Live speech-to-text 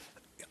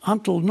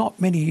until not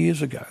many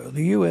years ago,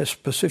 the US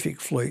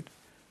Pacific Fleet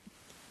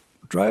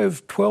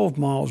drove 12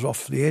 miles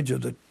off the edge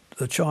of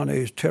the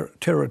Chinese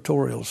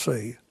territorial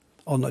sea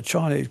on the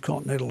Chinese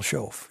continental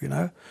shelf, you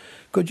know.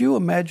 Could you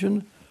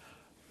imagine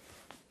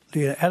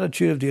the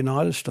attitude of the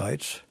United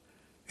States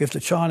if the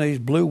Chinese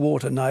Blue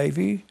Water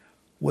Navy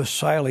was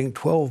sailing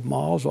 12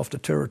 miles off the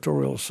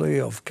territorial sea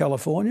of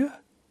California?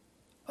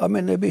 I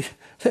mean,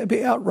 there'd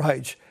be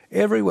outrage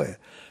everywhere.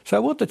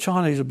 So what the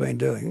Chinese have been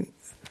doing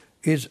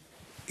is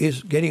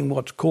getting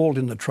what's called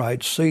in the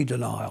trade sea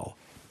denial,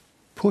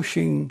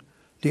 pushing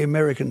the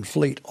American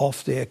fleet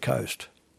off their coast.